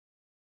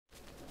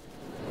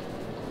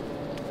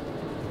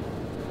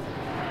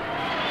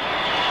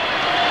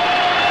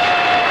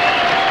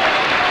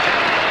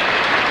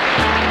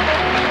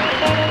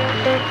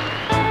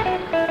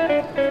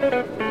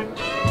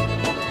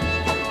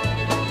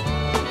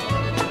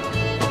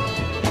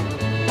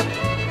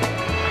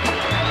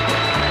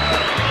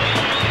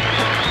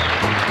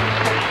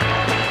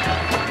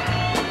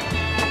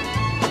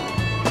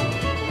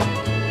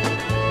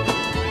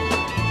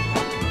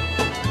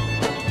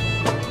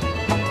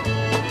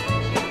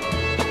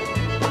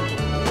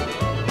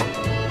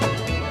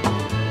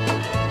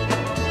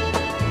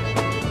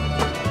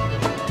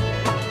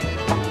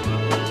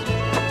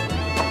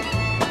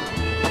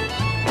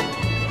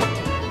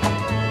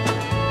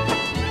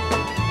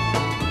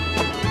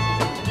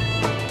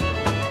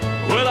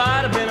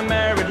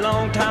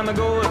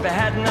ago if it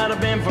had not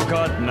have been for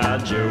Cotton Eye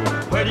Joe.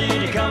 Where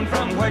did he come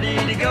from? Where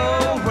did he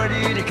go? Where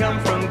did he come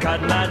from,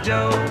 Cotton Eye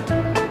Joe?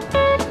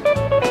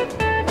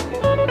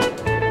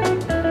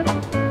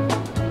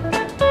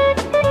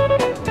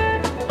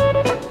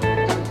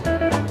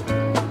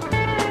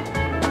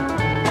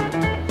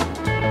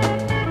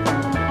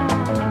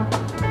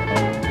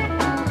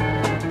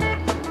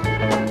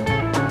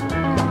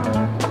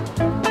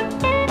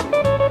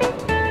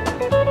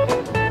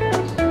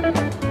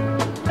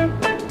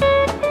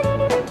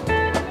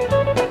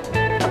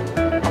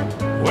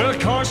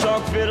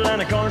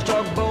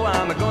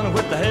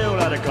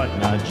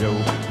 Cotton Eye Joe.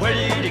 Where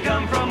did he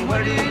come from?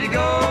 Where did he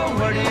go?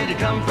 Where did he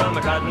come from,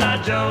 Cotton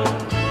Eye Joe?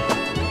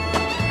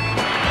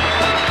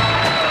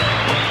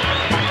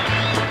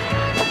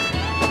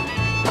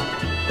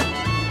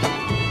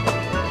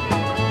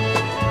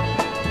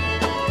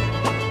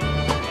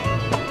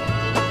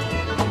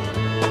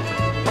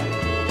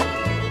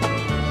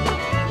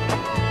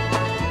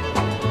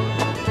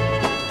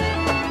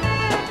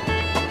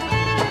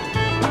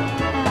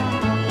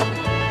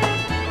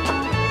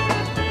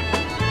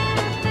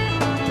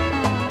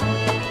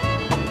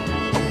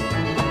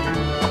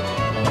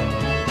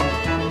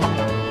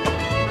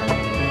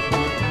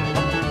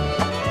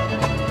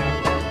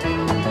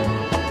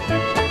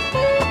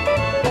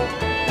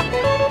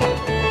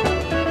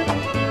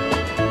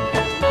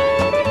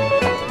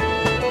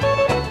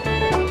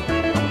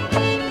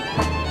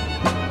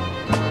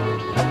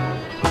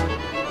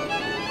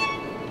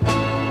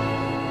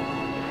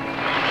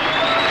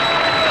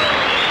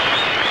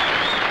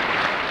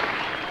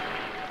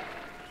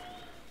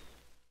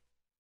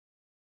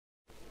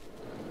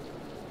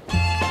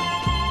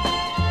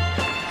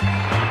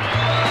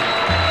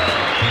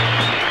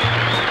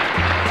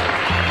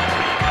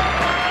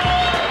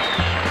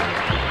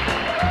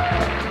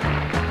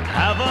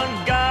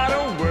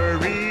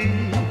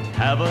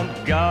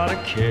 Haven't got a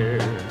care,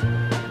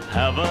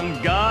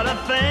 haven't got a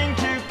thing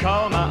to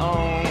call my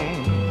own.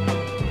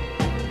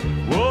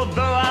 Well,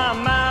 though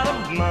I'm out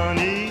of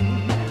money,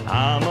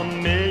 I'm a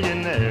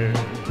millionaire,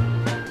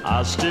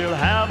 I still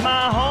have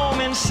my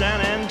home in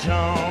San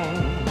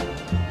Antone.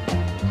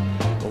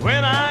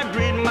 When I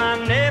greet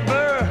my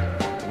neighbor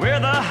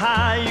with a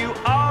hi you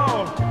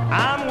all,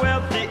 I'm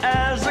wealthy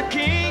as a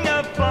king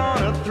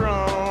upon a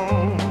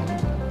throne.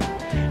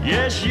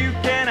 Yes, you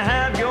can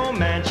have your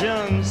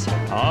mansions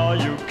or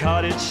your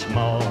cottage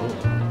small,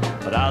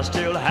 but I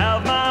still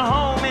have my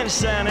home in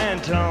San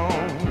Antone.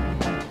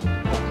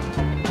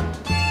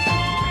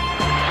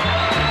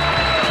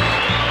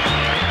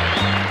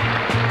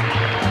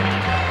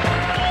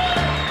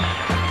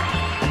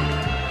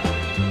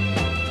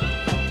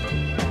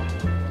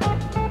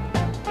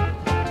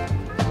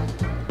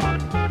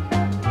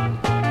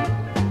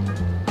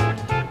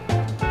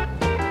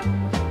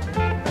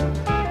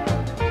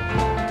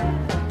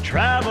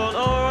 Traveled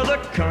o'er the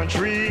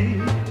country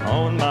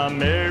on my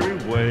merry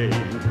way,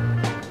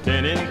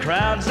 been in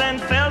crowds and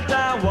felt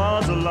I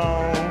was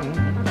alone.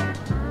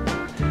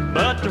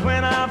 But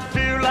when I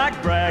feel like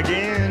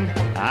bragging,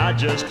 I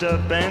just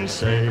up and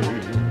say,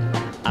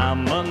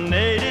 I'm a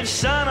native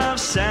son of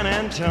San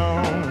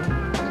Antone.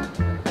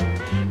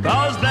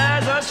 'Cause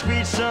there's a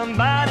sweet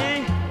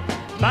somebody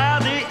by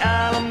the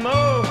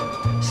Alamo,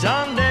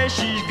 someday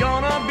she's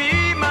gonna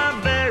be my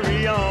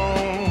very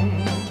own.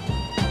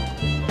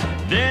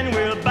 Then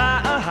we'll buy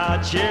a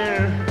high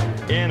chair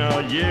in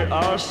a year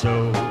or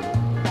so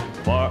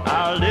for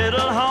our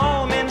little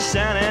home in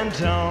San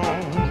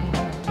Antone.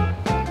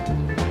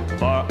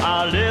 For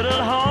our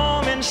little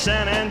home in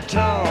San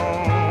Antone.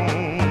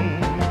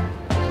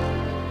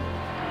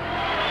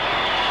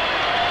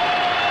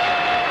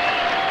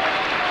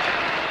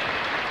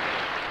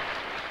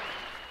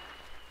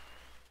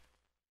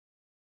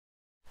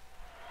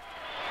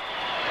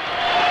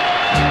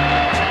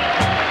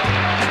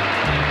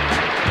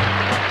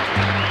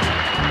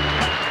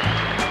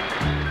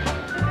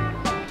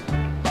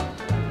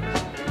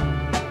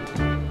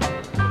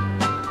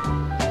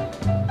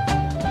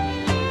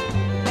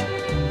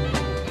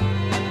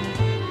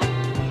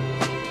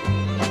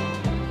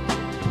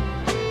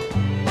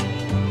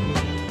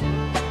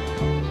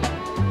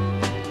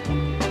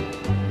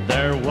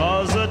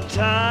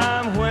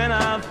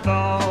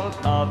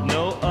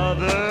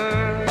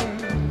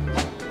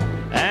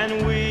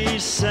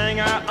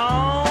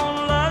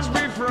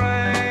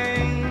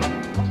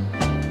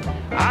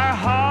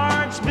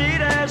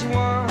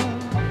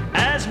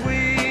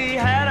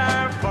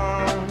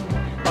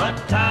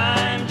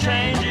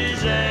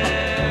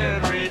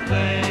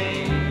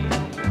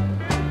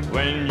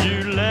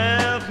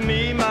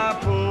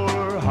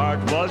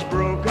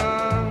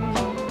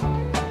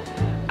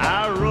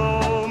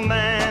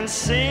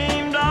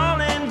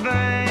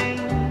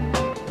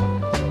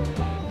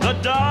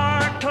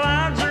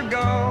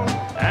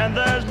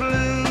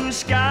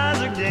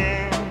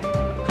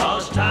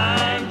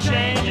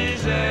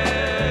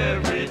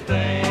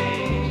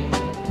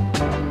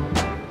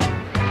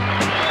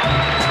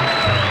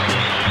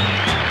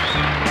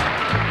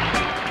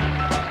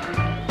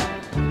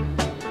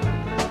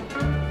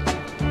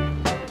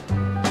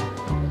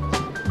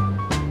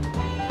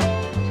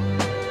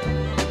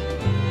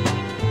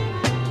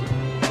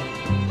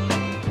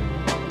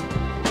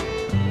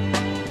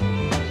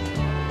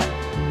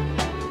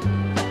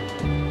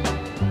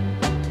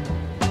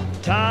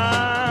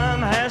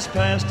 Time has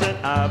passed and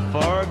I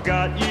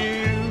forgot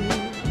you.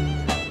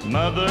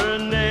 Mother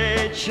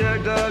Nature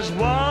does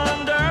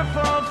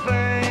wonderful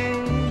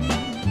things.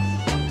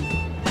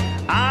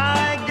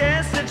 I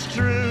guess it's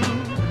true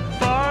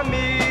for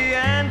me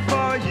and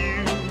for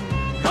you,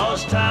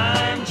 'cause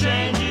time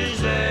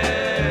changes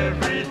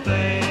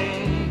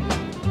everything.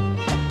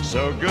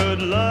 So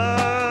good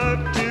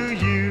luck to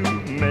you,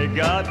 may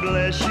God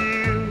bless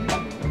you.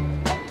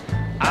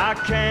 I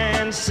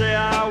can't say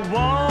I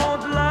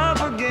won't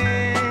love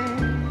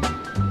again.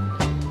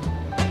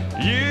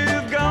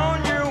 You've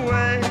gone your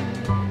way,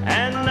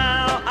 and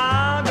now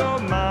I'll go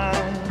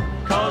mine,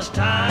 'cause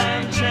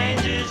time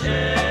changes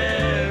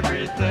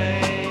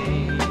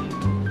everything.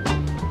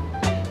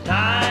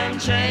 Time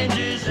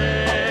changes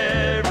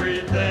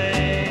everything.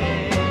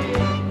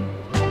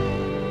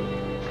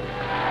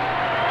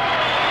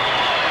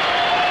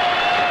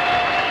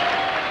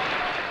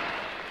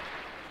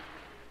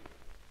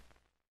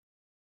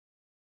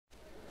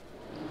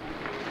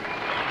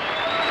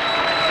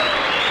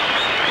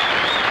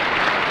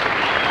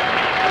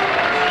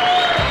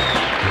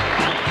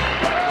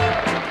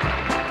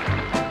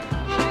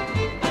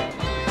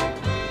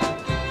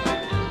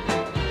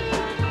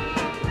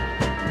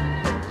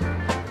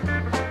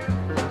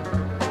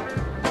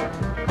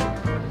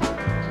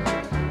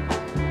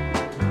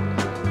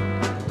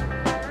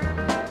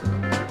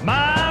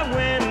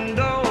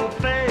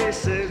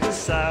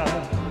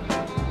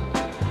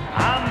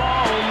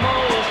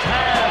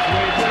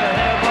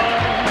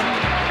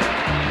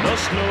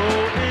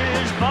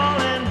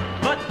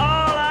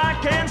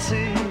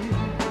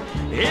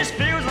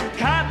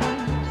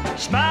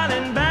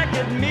 Smiling back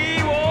at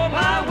me, oh,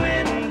 my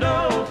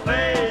window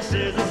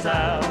faces the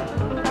south.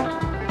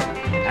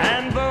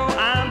 And though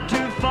I'm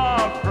too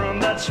far from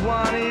that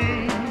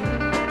Swanee,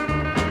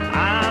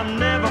 I'm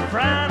never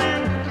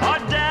frowning or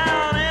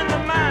down in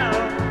the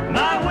mouth.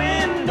 My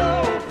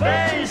window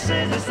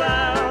faces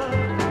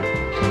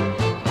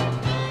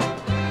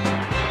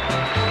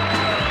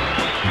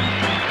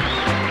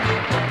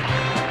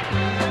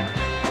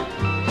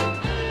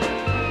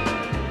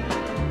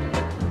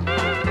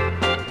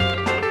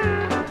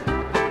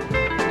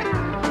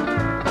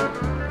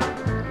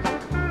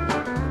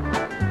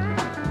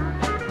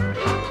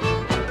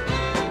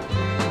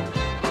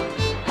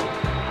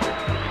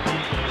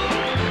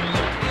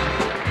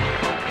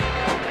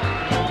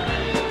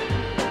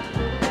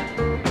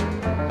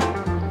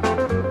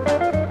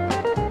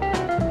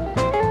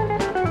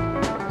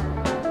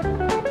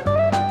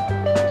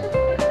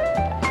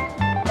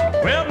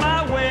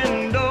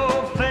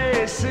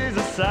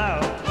the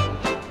south.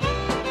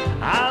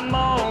 I'm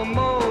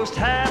almost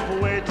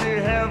halfway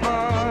to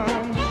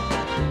heaven.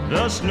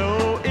 The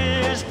snow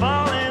is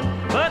falling,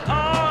 but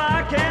all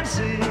I can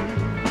see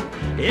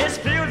is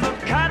fields of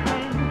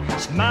cotton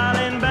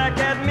smiling back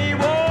at me.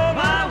 Whoa,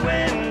 my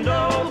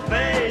window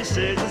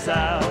faces the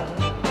south.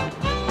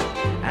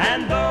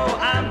 And though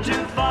I'm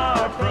too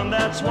far from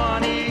that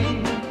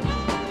Swanee,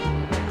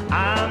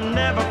 I'm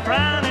never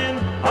frowning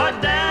or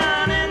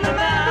down in the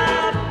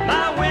mouth.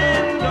 My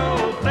window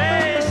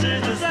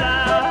faces the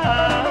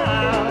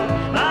south.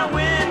 My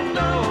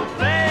window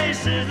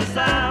faces the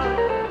south.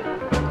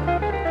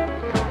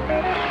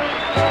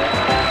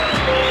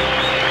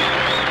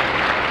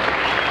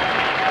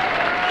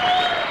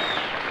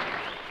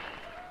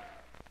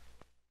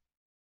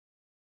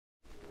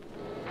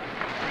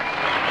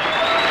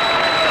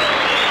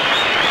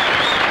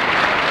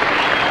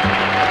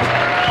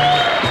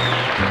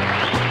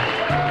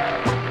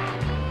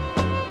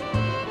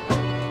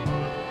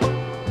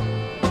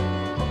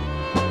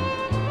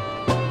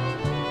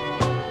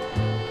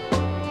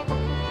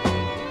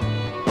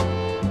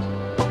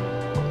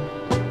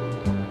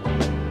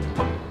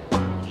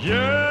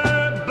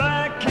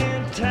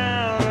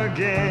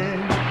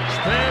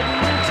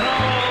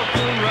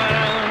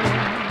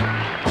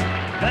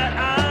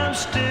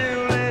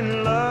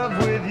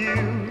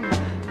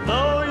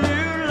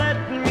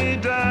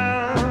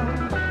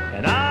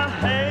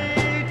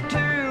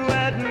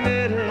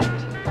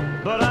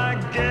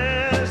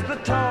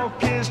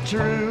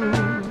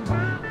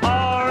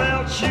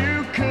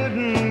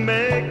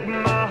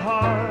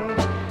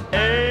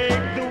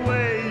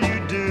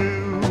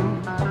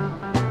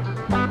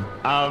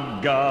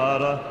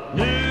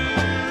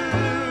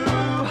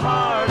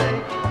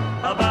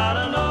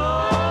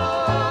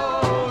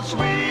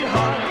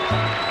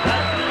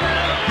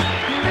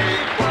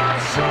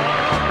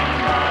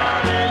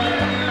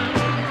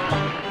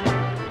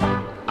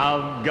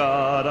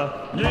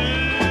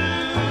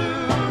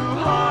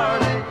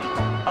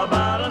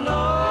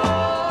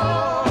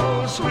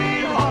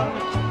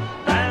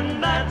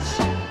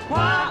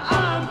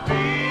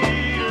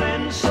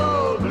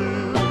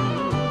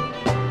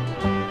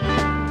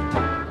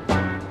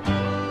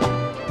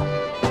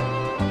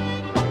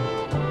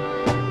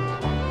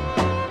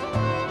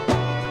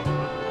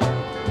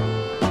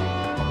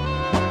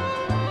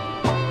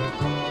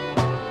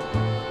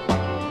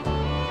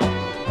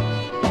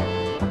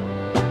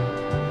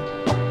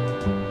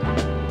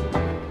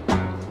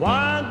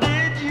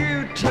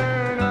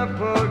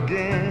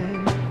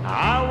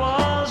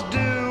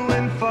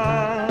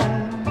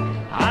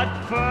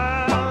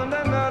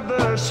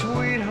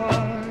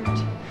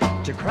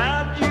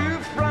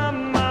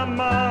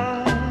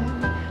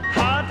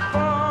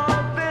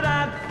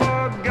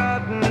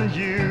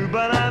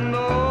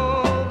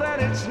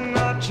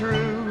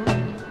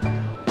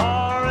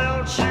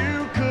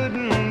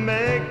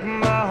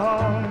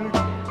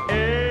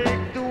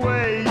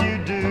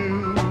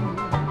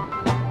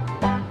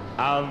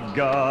 I've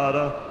got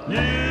a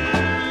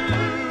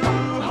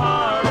new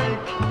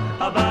heartache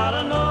about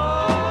an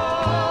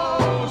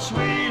old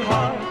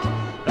sweetheart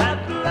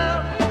that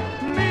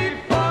left me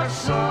for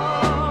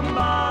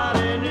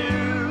somebody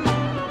new.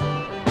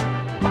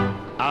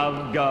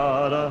 I've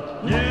got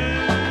a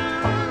new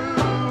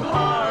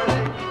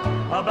heartache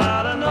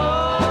about an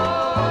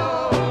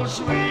old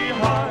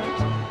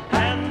sweetheart,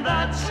 and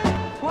that's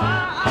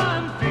why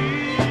I'm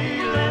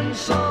feeling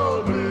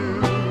so blue.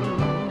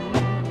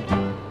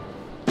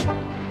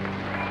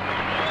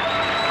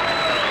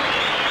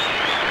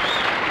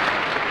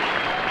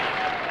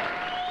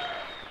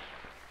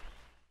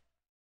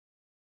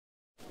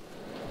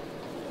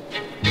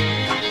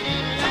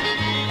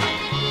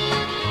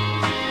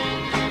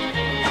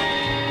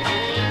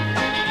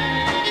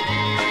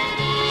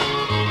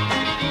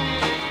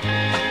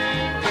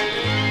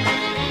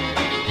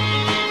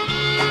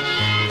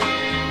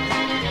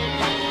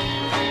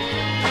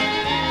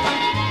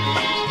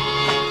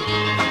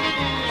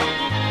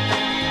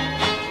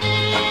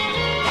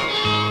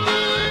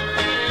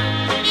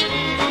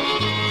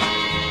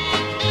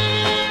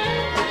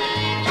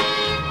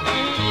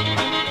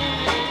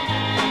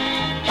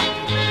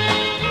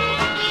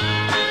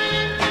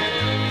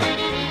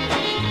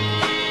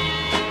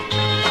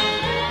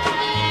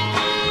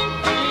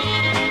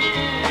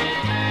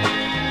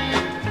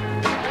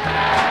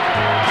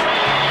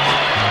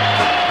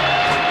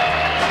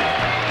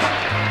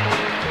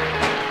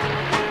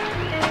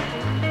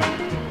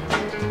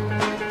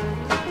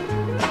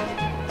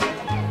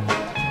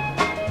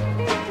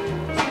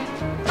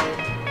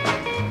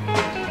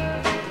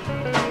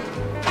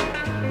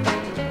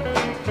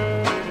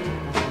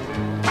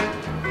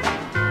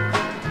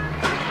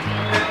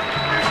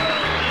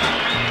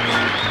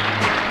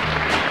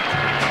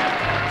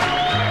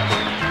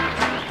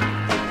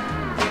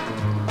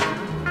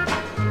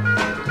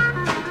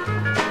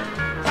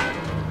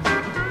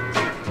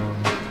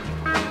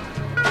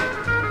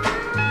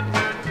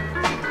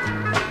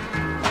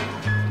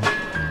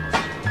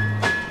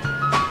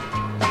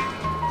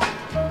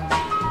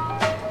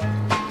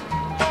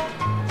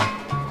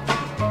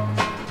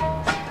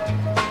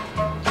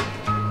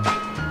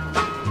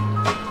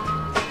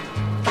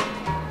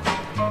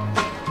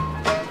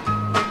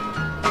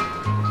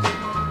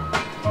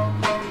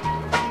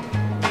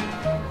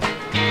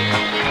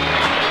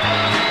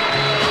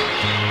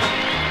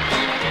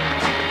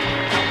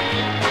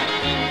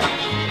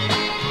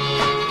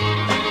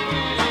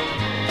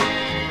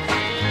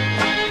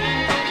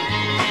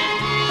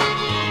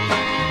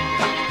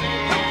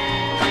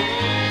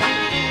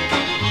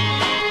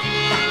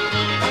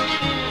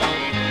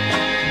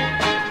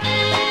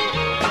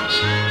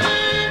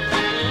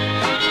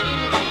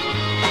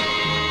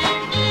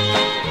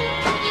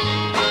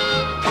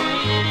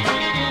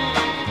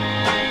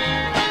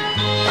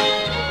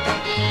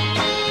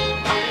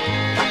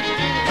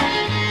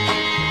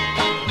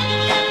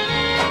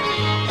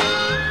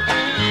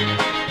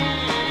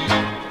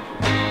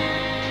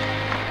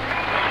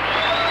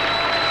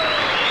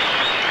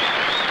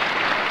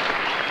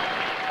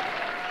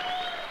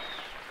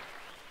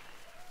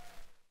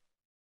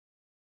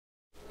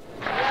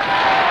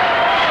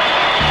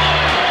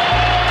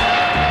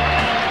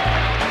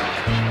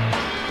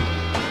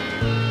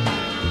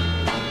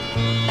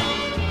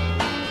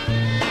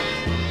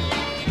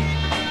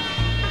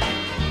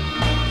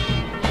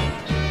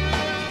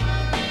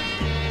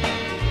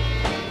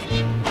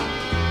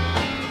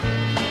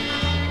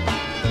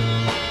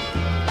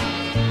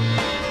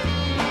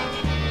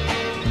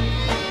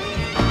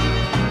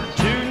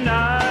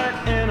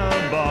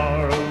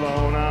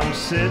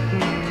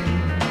 Sitting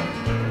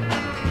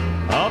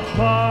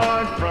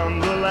apart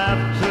from the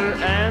laughter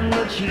and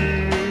the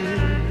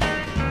cheers,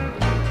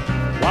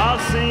 while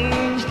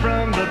scenes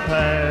from the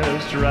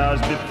past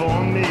rise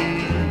before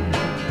me.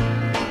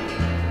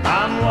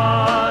 I'm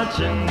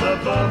watching the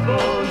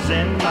bubbles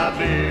in my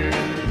beer,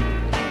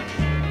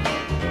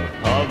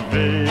 a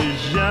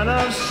vision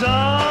of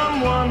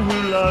someone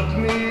who loved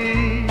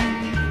me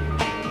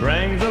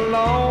brings a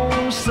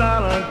lone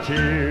silent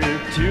tear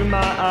to my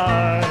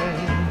eye.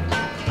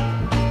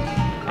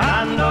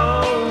 I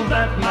know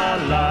that my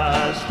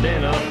life's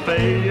been a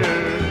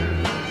failure,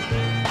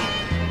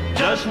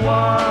 just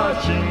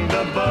watching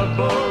the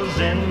bubbles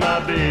in my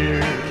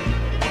beer.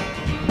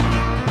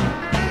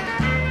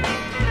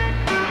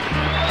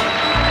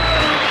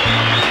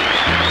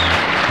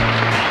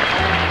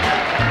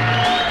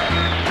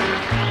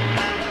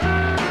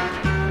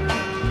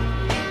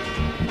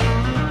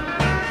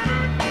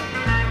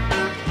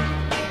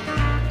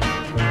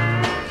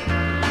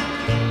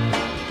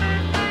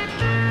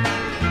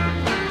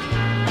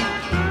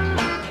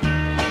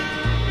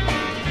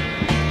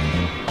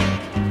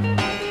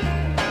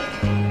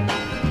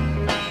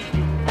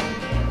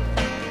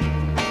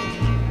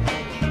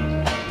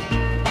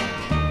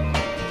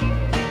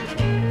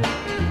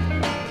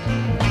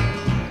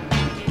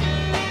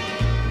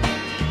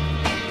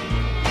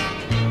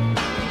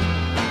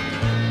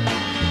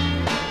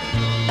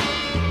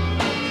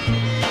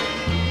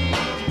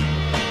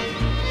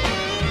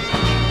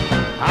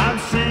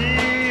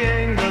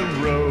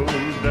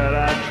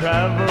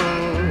 travel,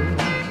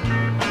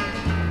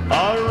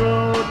 a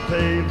road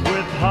paved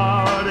with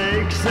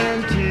heartaches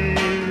and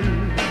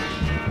tears,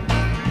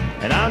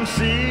 and I'm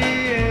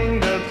seeing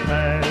the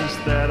past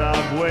that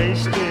I've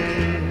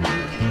wasted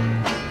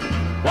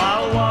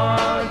while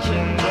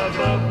watching the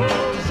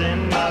bubbles in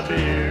my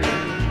beer.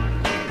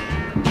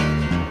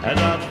 As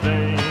I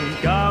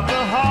think of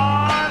the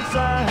hearts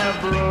I have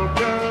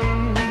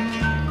broken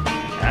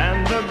and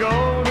the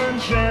golden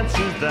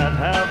chances that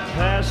have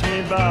passed me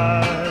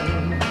by,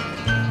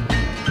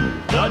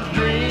 the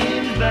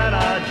dreams that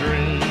I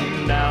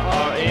dreamed now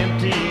are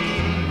empty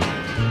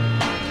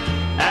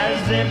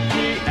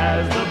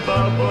as the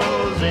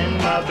bubbles in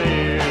my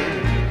beer.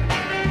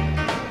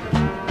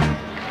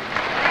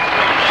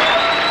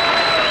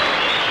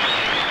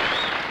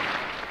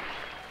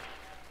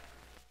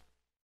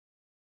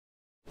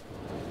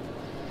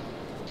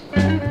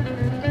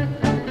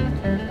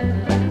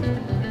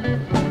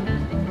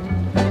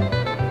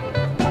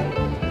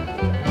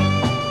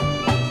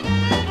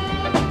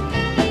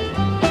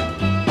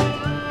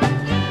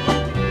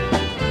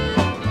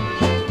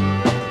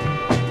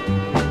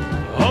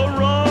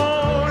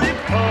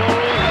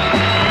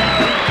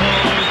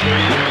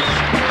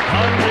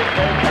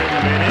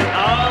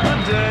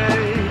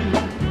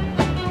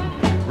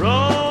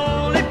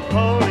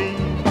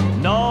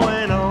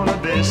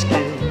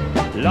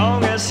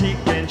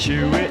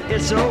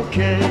 It's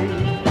okay.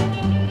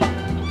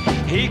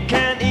 He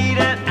can eat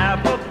an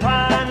apple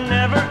pie,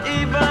 never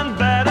even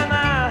bat an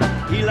eye.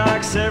 He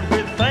likes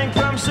everything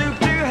from soup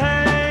to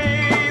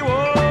hay.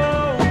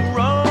 Whoa,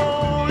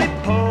 roly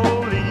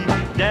poly,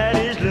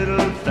 daddy's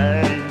little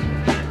fatty.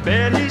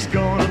 Bet he's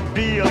gonna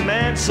be a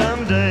man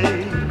someday.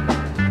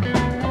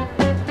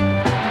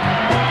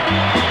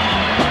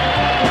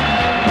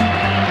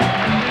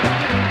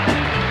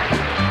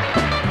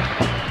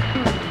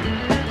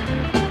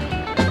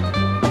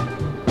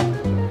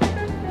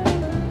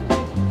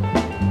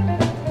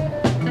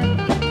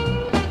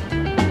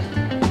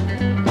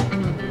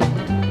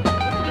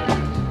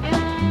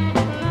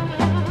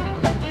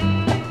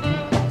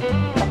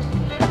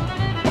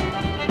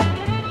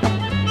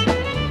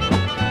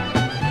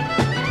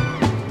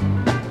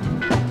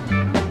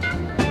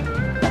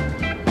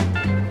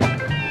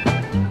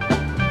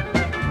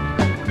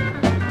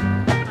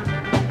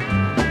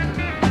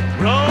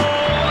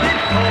 Roly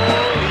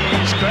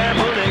poly,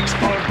 scrambled eggs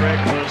for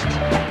breakfast,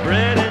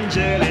 bread and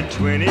jelly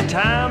 20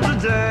 times a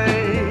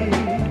day.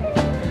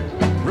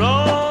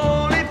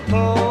 Roly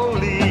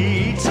poly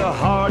eats a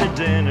hearty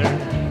dinner.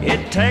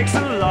 It takes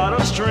a lot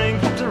of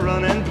strength to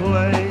run and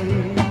play.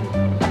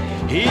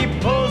 He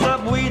pulls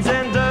up weeds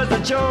and does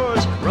the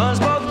chores, runs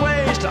both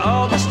ways to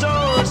all the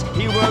stores.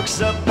 He works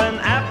up an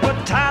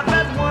appetite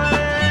that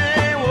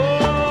way.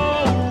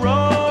 Whoa,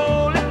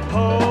 roly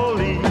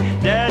poly,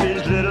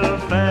 daddy's little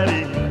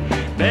fatty.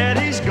 Bet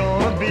he's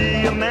gonna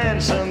be a man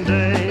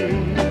someday.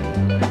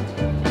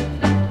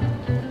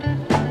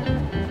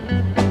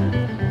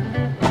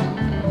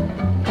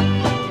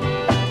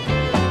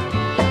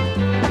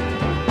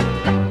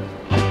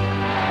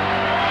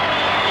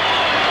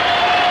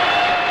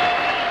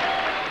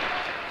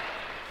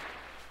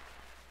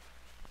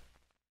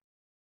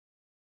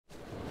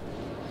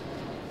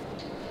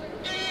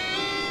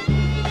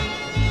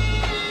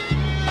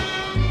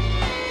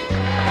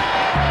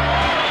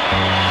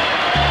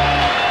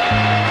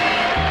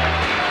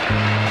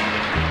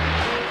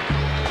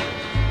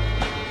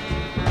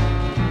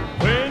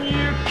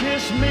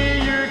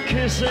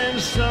 Kissing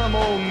some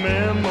old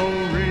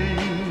memory.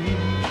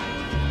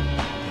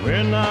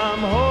 When I'm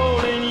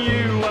holding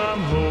you,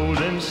 I'm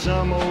holding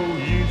some old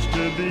used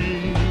to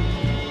be.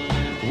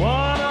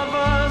 One of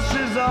us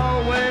is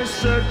always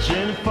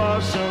searching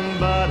for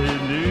somebody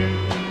new,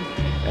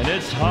 and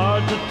it's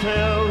hard to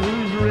tell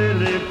who's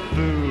really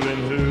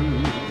fooling who.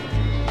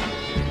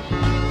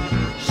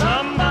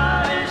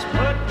 Somebody's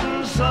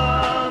putting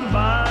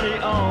somebody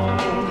on.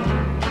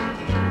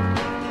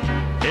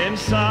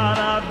 Inside,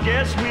 I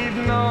guess we've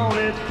known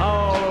it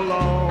all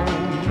along.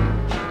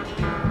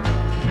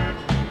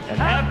 And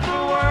half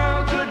the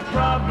world could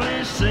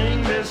probably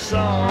sing this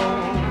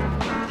song.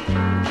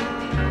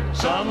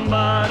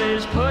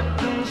 Somebody's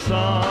putting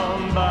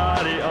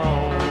somebody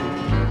on.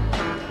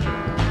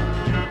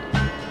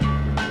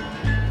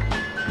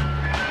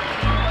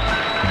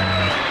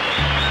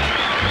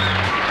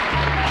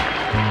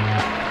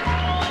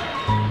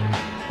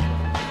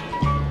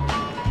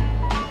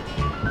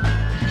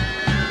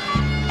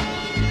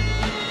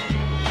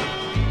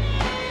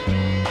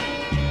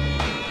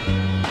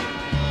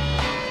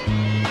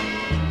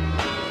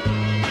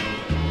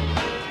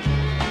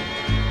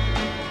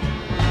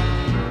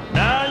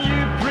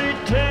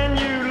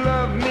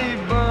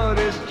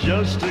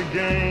 Just a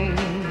game.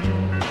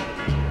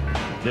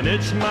 Then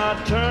it's my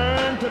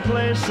turn to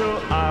play,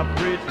 so I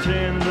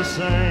pretend the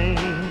same.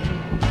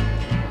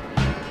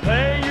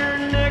 Pay your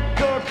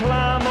nickel,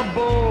 climb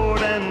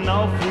aboard, and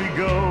off we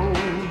go.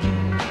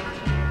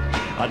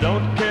 I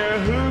don't care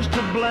who's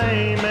to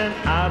blame, and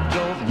I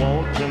don't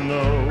want to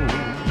know.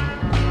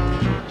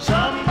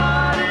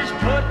 Somebody's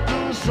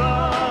putting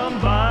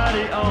somebody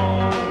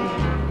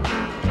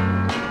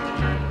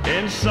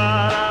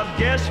inside, I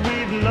guess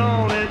we've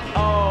known it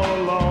all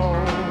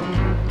along.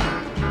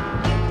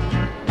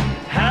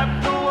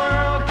 Half the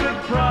world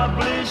could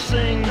probably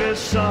sing this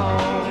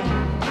song.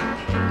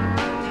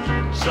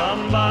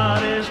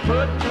 Somebody's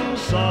putting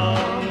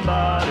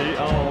somebody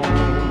on.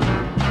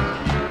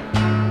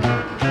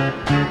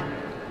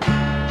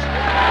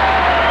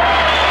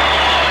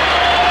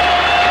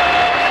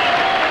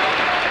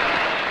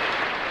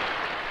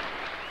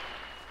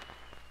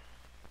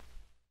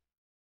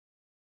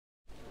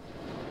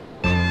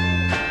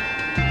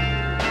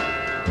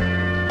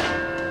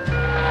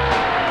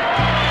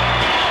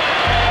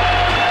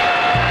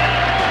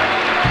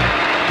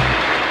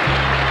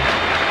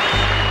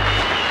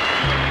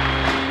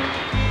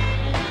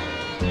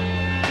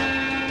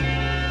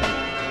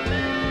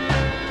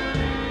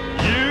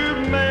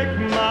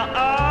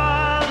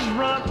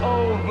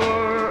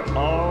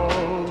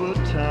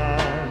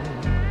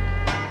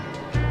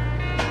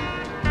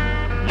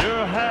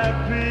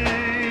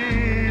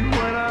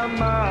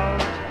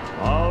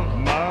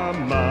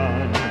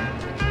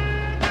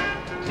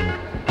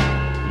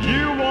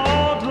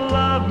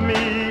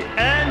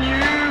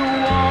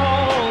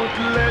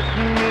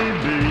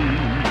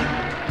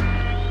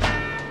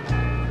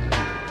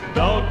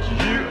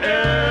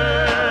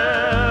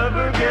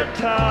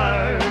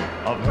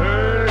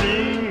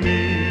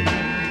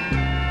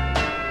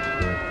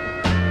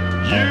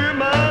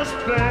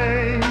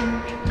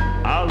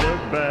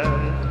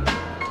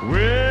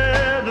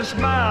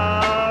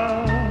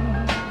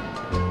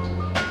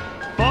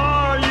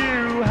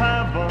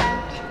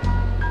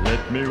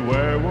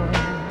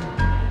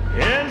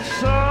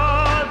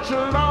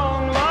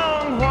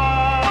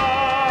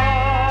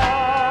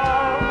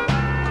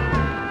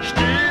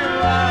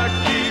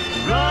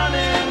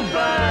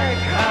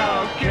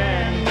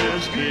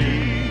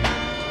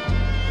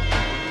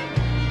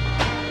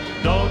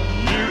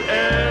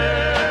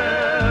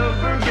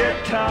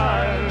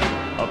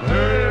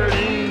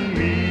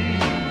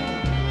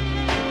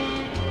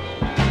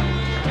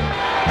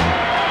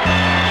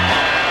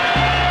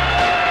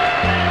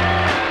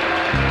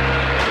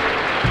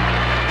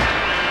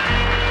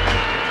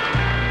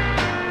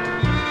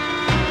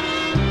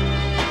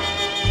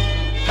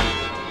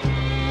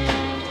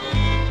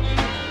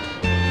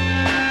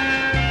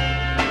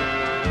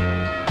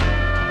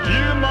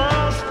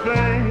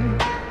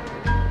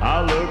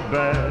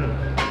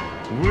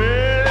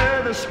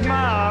 With a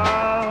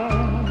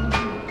smile,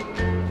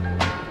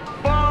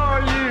 for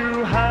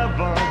you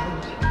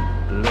haven't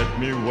let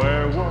me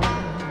wear one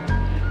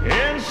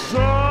in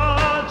so